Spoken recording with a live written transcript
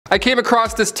I came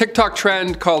across this TikTok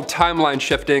trend called timeline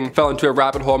shifting, fell into a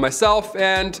rabbit hole myself,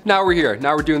 and now we're here.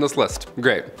 Now we're doing this list.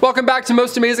 Great. Welcome back to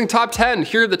Most Amazing Top 10.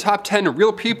 Here are the top 10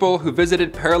 real people who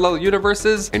visited parallel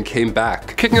universes and came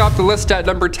back. Kicking off the list at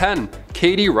number 10,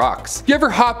 Kady Roxz. You ever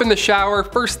hop in the shower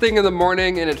first thing in the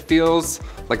morning and it feels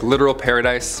like literal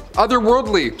paradise?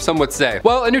 Otherworldly, some would say.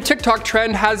 Well, a new TikTok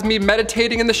trend has me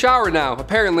meditating in the shower now,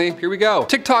 apparently. Here we go.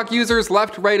 TikTok users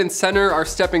left, right, and center are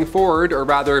stepping forward, or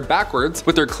rather backwards,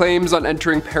 with their claims on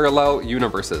entering parallel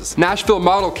universes. Nashville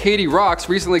model Kady Roxz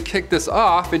recently kicked this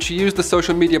off, and she used the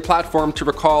social media platform to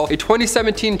recall a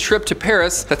 2017 trip to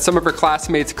Paris that some of her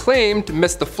classmates claimed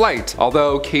missed the flight,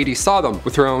 although Kady saw them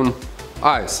with her own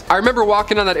eyes. I remember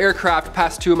walking on that aircraft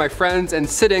past two of my friends and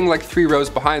sitting like 3 rows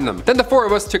behind them. Then the 4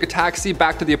 of us took a taxi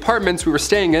back to the apartments we were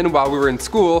staying in while we were in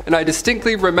school, and I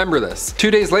distinctly remember this. 2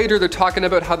 days later, they're talking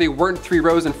about how they weren't 3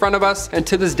 rows in front of us, and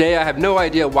to this day I have no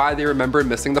idea why they remember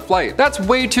missing the flight. That's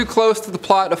way too close to the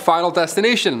plot of Final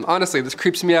Destination. Honestly, this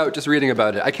creeps me out just reading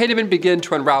about it. I can't even begin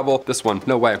to unravel this one.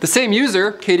 No way. The same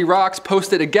user, Kady Roxz,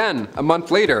 posted again a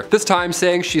month later, this time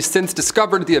saying she's since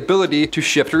discovered the ability to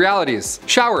shift realities.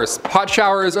 Showers. Hot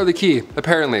showers are the key,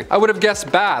 apparently. I would have guessed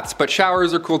baths, but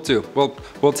showers are cool too.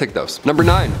 We'll take those. Number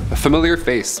 9, a familiar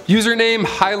face. Username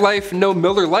High Life No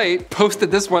Miller Lite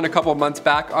posted this one a couple months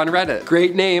back on Reddit.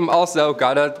 Great name also,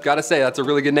 gotta say, that's a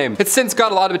really good name. It's since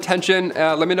got a lot of attention,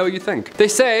 let me know what you think. They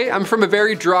say, I'm from a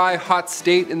very dry, hot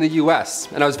state in the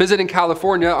US, and I was visiting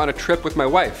California on a trip with my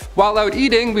wife. While out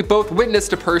eating, we both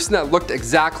witnessed a person that looked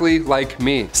exactly like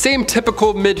me. Same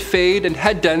typical mid-fade and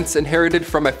head dents inherited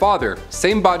from my father.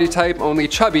 Same body type, only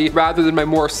chubby rather than my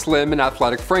more slim and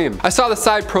athletic frame. I saw the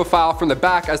side profile from the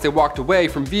back as they walked away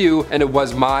from view, and it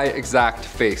was my exact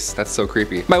face. That's so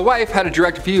creepy. My wife had a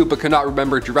direct view but could not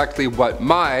remember directly what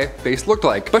my face looked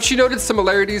like. But she noted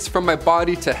similarities from my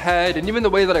body to head and even the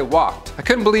way that I walked. I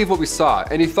couldn't believe what we saw.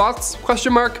 Any thoughts?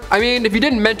 Question mark? I mean, if you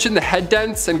didn't mention the head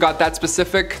dents and got that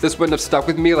specific, this wouldn't have stuck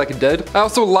with me like it did. I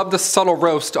also love the subtle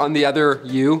roast on the other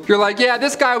you. You're like, yeah,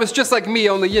 this guy was just like me,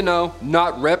 only, you know,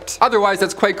 not ripped. Otherwise,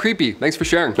 that's quite creepy. Thanks for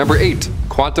sharing. Number 8,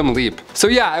 quantum leap. So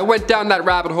yeah, I went down that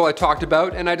rabbit hole I talked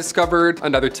about and I discovered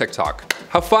another TikTok.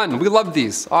 How fun, we love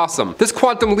these, awesome. This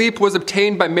quantum leap was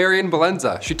obtained by Marian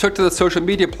Valenza. She took to the social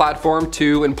media platform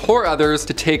to implore others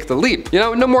to take the leap. You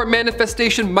know, no more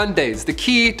manifestation Mondays. The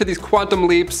key to these quantum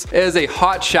leaps is a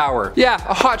hot shower. Yeah,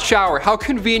 a hot shower, how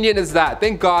convenient is that?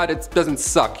 Thank God it doesn't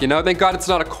suck, you know? Thank God it's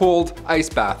not a cold ice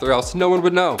bath or else no one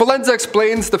would know. Valenza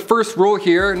explains the first rule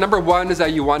here. Number 1 is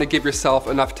that you want to give yourself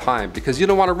enough time because you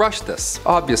don't want to rush this,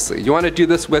 obviously. You want to do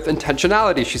this with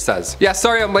intentionality, she says. Yeah,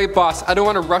 sorry I'm late, boss. I don't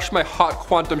want to rush my hot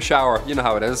quantum shower. You know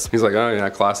how it is. He's like, oh yeah,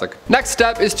 classic. Next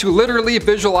step is to literally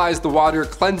visualize the water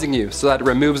cleansing you so that it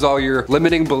removes all your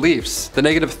limiting beliefs, the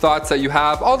negative thoughts that you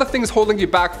have, all the things holding you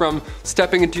back from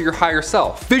stepping into your higher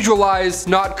self. Visualize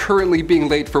not currently being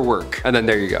late for work. And then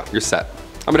there you go, you're set.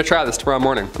 I'm gonna try this tomorrow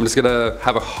morning. I'm just gonna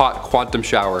have a hot quantum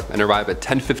shower and arrive at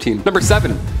 10:15. Number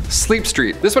 7, Sleep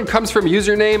Street. This one comes from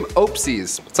username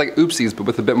Oopsies. It's like oopsies, but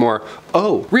with a bit more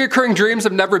oh. Reoccurring dreams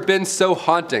have never been so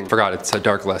haunting. Forgot it's a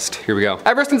dark list. Here we go.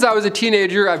 Ever since I was a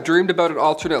teenager, I've dreamed about an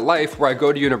alternate life where I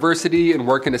go to university and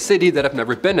work in a city that I've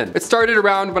never been in. It started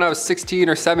around when I was 16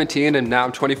 or 17 and now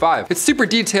I'm 25. It's super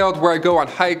detailed where I go on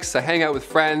hikes, I hang out with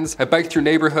friends, I bike through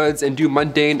neighborhoods and do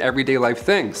mundane everyday life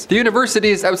things. The university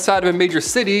is outside of a major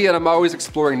city and I'm always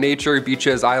exploring nature,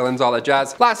 beaches, islands, all that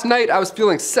jazz. Last night I was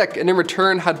feeling sick and in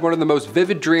return had one of the most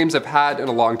vivid dreams I've had in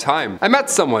a long time. I met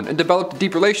someone and developed a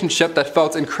deep relationship that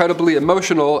felt incredibly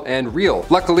emotional and real.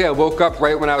 Luckily I woke up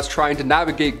right when I was trying to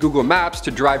navigate Google Maps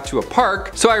to drive to a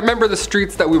park, so I remember the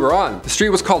streets that we were on. The street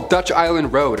was called Dutch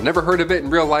Island Road. I never heard of it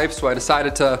in real life, so I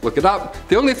decided to look it up.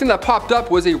 The only thing that popped up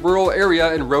was a rural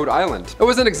area in Rhode Island. It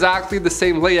wasn't exactly the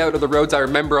same layout of the roads I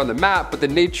remember on the map, but the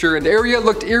nature and area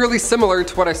looked eerily similar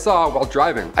to what I saw while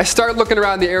driving. I start looking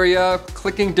around the area,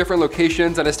 clicking different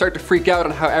locations, and I start to freak out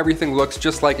on how everything looks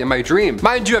just like in my dream.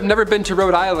 Mind you, I've never been to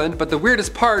Rhode Island, but the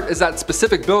weirdest part is that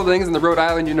specific buildings in the Rhode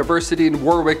Island University and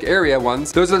Warwick area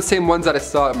ones, those are the same ones that I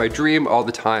saw in my dream all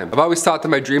the time. I've always thought that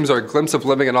my dreams are a glimpse of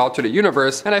living an alternate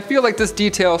universe, and I feel like this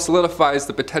detail solidifies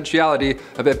the potentiality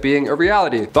of it being a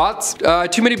reality. Thoughts?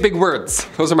 Too many big words.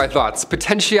 Those are my thoughts.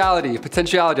 Potentiality. I'm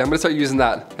gonna start using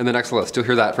that in the next list. You'll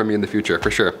hear that from me in the future,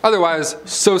 for sure. Otherwise,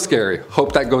 so scary.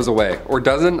 Hope that goes away. Or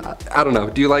doesn't? I don't know.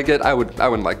 Do you like it? I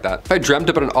wouldn't like that. If I dreamt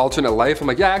about about an alternate life. I'm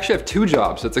like, yeah, I actually have 2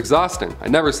 jobs. It's exhausting. I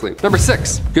never sleep. Number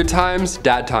 6, good times,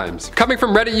 dad times. Coming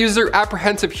from Reddit user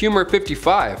apprehensive humor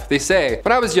 55, they say,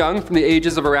 when I was young, from the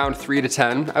ages of around 3 to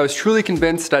 10, I was truly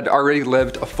convinced I'd already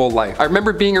lived a full life. I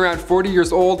remember being around 40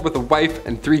 years old with a wife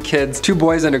and 3 kids, 2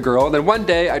 boys and a girl. And then one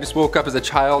day I just woke up as a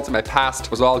child and my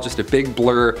past was all just a big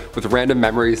blur with random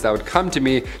memories that would come to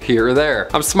me here or there.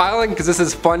 I'm smiling because this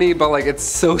is funny, but like it's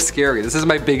so scary. This is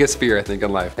my biggest fear, I think,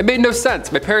 in life. It made no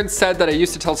sense. My parents said that I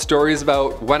used to tell stories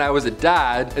about when I was a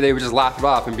dad and they would just laugh it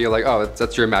off and be like, oh,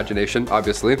 that's your imagination,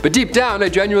 obviously. But deep down, I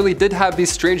genuinely did have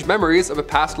these strange memories of a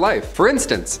past life. For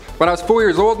instance, when I was 4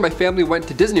 years old, my family went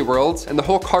to Disney World, and the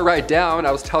whole car ride down,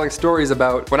 I was telling stories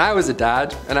about when I was a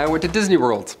dad and I went to Disney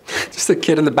World. Just a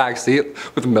kid in the back seat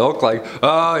with milk like,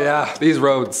 oh yeah, these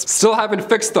roads. Still haven't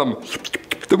fixed them.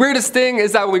 The weirdest thing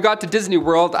is that when we got to Disney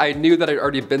World, I knew that I'd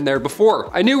already been there before.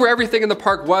 I knew where everything in the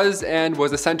park was and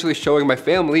was essentially showing my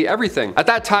family everything. At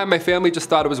that time, my family just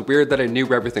thought it was weird that I knew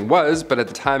where everything was, but at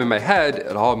the time in my head,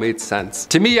 it all made sense.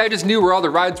 To me, I just knew where all the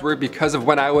rides were because of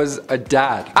when I was a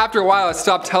dad. After a while, I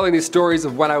stopped telling these stories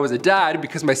of when I was a dad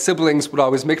because my siblings would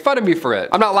always make fun of me for it.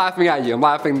 I'm not laughing at you, I'm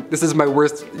laughing, this is my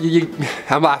worst,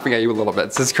 I'm laughing at you a little bit,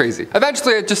 this is crazy.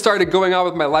 Eventually, I just started going on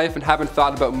with my life and haven't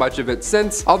thought about much of it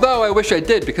since, although I wish I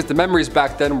did because the memories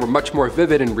back then were much more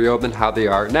vivid and real than how they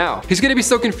are now. He's gonna be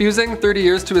so confusing 30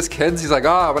 years to his kids. He's like,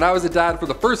 when I was a dad for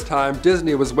the first time,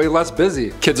 Disney was way less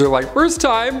busy. Kids are like, first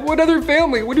time? What other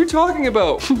family? What are you talking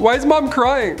about? Why is mom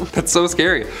crying? That's so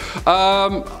scary.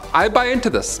 I buy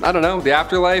into this. I don't know, the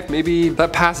afterlife, maybe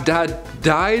that past dad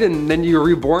died and then you were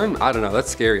reborn? I don't know, that's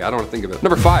scary. I don't want to think of it.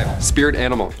 Number 5, spirit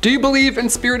animal. Do you believe in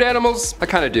spirit animals? I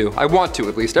kind of do. I want to,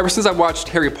 at least. Ever since I watched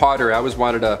Harry Potter, I always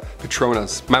wanted a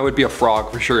Patronus. Mine would be a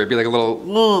frog for sure. It'd be like a little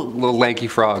lanky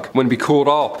frog. Wouldn't be cool at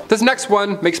all. This next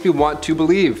one makes me want to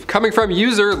believe. Coming from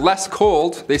user Less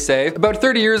Cold, they say, about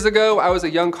 30 years ago, I was a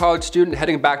young college student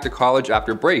heading back to college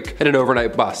after break in an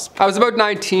overnight bus. I was about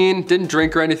 19, didn't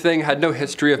drink or anything, had no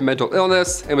history of mental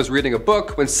illness, and was reading a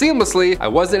book when seamlessly I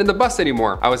wasn't in the bus anymore.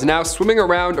 I was now swimming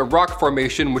around a rock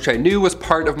formation which I knew was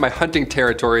part of my hunting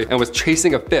territory and was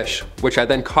chasing a fish, which I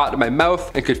then caught in my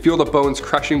mouth and could feel the bones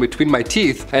crushing between my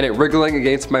teeth and it wriggling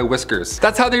against my whiskers.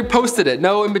 That's how they posted it,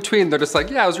 no in between. They're just like,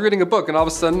 yeah, I was reading a book and all of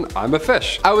a sudden I'm a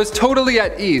fish. I was totally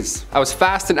at ease. I was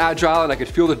fast and agile and I could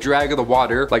feel the drag of the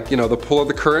water, like, you know, the pull of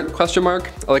the current, question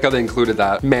mark. I like how they included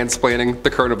that, mansplaining the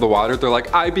current of the water. They're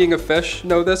like, I being a fish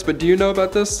know this, but do you know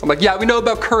about this? I'm like, yeah, we know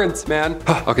about currents, man.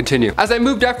 I'll continue. As I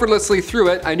moved effortlessly through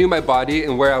it, I knew my body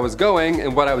and where I was going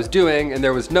and what I was doing, and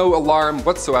there was no alarm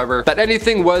whatsoever that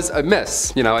anything was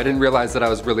amiss. You know, I didn't realize that I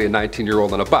was really a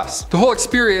 19-year-old on a bus. The whole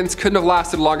experience couldn't have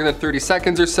lasted longer than 30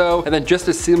 seconds or so, and then just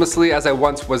as seamlessly as I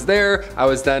once was there, I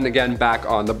was then again back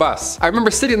on the bus. I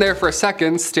remember sitting there for a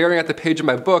second, staring at the page of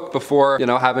my book before, you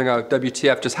know, having a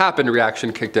WTF just happened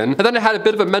reaction kicked in, and then I had a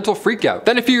bit of a mental freak out.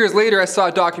 Then a few years later, I saw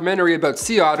a documentary about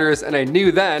sea otters, and I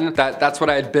knew then that that's what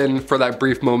I had been for that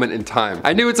brief moment in time.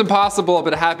 I knew it's impossible,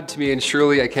 but it happened to me, and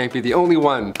surely I can't be the only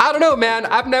one. I don't know, man.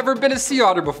 I've never been a sea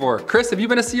otter before. Chris, have you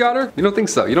been a sea otter? You don't think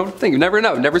so. You don't think. You never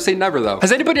know. Never say never, though.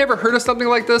 Has anybody ever heard of something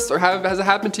like this, or has it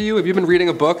happened to you? Have you been reading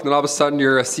a book, and then all of a sudden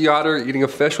you're a sea otter eating a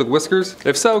fish with whiskers?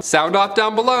 If so, sound off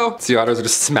down below. Sea otters are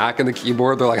just smacking the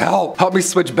keyboard. They're like, help me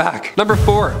switch back. Number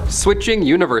 4, switching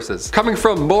universes. Coming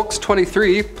from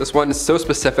Mulks23, this one is so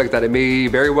specific that it may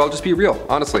very well just be real.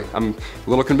 Honestly, I'm a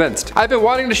little convinced. I've been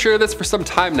wanting to share this for some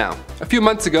time now. A few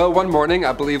months ago, one morning,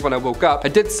 I believe when I woke up, I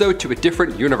did so to a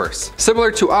different universe.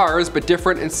 Similar to ours, but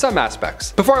different in some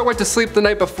aspects. Before I went to sleep the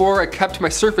night before, I kept my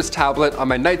Surface tablet on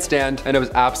my nightstand and it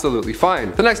was absolutely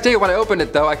fine. The next day when I opened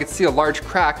it though, I could see a large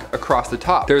crack across the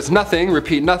top. There was nothing,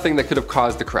 repeat nothing, that could have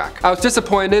caused the crack. I was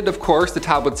disappointed, of course, the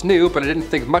tablet's new, but I didn't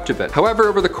think much of it. However,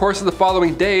 over the course of the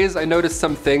following days, I noticed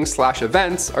some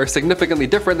things/events are significantly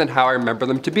different than how I remember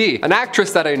them to be. An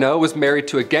actress that I know was married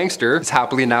to a gangster, is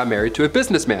happily now married to a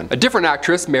businessman. A different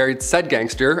actress married said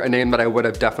gangster, a name that I would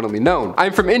have definitely known.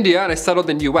 I'm from India and I settled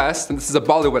in US, and this is a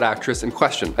Bollywood actress in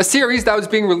question. A series that was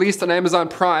being released on Amazon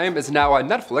Prime is now on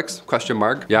Netflix, question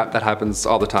mark. Yeah, that happens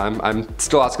all the time. I'm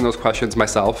still asking those questions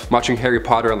myself. I'm watching Harry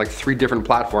Potter on like 3 different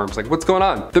platforms, like what's going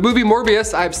on? The movie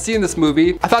Morbius, I've seen this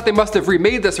movie. I thought they must have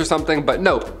remade this or something, but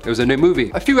nope, it was a new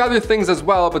movie. A few other things as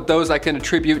well, but those I can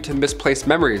attribute to misplaced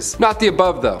memories. Not the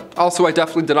above though. Also, I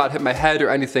definitely did not hit my head or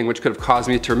anything which could have caused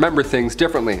me to remember things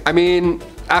differently. I mean,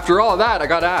 after all of that, I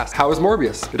gotta ask, how is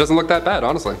Morbius? It doesn't look that bad,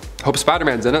 honestly. Hope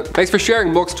Spider-Man's in it. Thanks for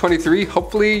sharing, Mulks23.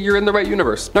 Hopefully you're in the right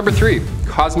universe. Number 3,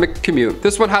 cosmic commute.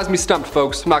 This one has me stumped,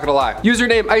 folks, I'm not gonna lie.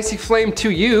 Username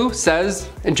IcyFlame2U says,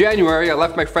 in January, I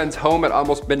left my friend's home at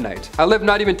almost midnight. I live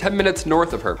not even 10 minutes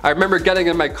north of her. I remember getting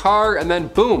in my car and then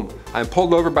boom, I'm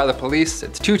pulled over by the police.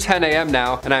 It's 2:10 a.m.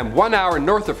 now, and I'm 1 hour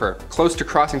north of her, close to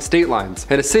crossing state lines.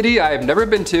 In a city I have never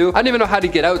been to, I don't even know how to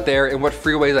get out there and what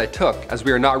freeways I took, as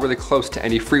we are not really close to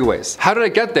any freeways. How did I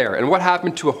get there, and what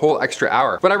happened to a whole extra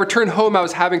hour? When I returned home, I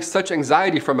was having such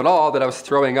anxiety from it all that I was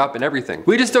throwing up and everything.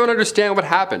 We just don't understand what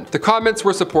happened. The comments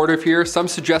were supportive here. Some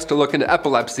suggest to look into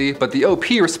epilepsy, but the OP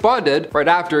responded right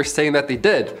after saying that they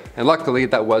did, and luckily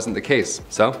that wasn't the case.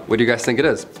 So, what do you guys think it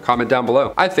is? Comment down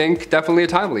below. I think definitely a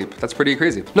time leap. That's pretty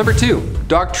crazy. Number 2,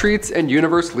 dog treats and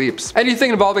universe leaps.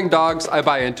 Anything involving dogs, I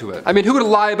buy into it. I mean, who would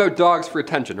lie about dogs for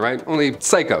attention, right? Only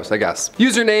psychos, I guess.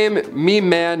 Username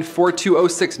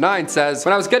mememan42069 says,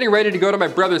 when I was getting ready to go to my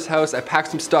brother's house, I packed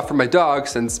some stuff for my dog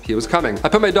since he was coming. I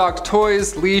put my dog's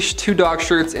toys, leash, 2 dog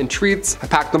shirts, and treats. I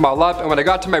packed them all up, and when I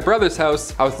got to my brother's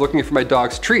house, I was looking for my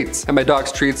dog's treats, and my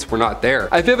dog's treats were not there.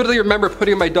 I vividly remember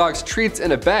putting my dog's treats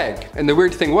in a bag, and the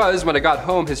weird thing was, when I got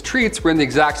home, his treats were in the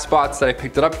exact spots that I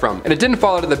picked it up from, and it didn't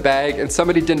fall out of the bag, and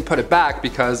somebody didn't put it back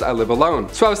because I live alone.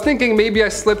 So I was thinking maybe I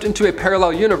slipped into a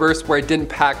parallel universe where I didn't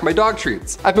pack my dog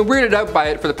treats. I've been weirded out by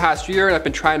it for the past year, and I've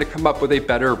been trying to come up with a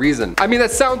better reason. I mean,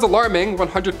 that sounds alarming,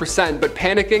 100%, but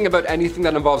panicking about anything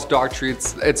that involves dog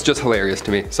treats, it's just hilarious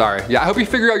to me. Sorry. Yeah, I hope you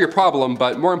figure out your problem,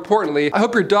 but more importantly, I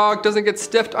hope your dog doesn't get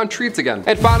stiffed on treats again.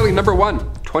 And finally, number 1,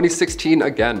 2016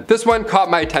 again. This one caught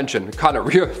my attention, caught it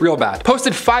real bad.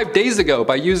 Posted 5 days ago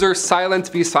by user Silence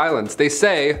v Silence. They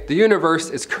say, the universe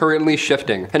is currently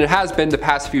shifting, and it has been the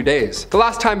past few days. The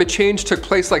last time a change took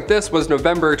place like this was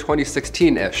November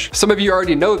 2016-ish. Some of you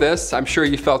already know this. I'm sure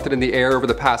you felt it in the air over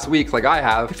the past week like I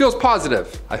have. It feels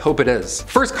positive. I hope it is.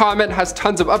 First comment has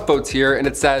tons of upvotes here, and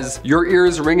it says, your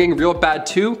ears ringing real bad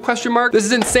too? Question mark. This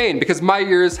is insane because my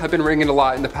ears have been ringing a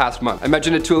lot in the past month. I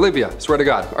mentioned it to Olivia, swear to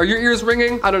God. Are your ears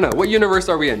ringing? I don't know. What universe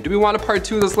are we in? Do we want a part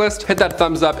 2 of this list? Hit that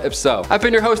thumbs up if so. I've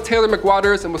been your host, Taylor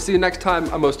McWaters, and we'll see you next time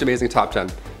on Most Amazing Top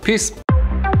 10. Peace.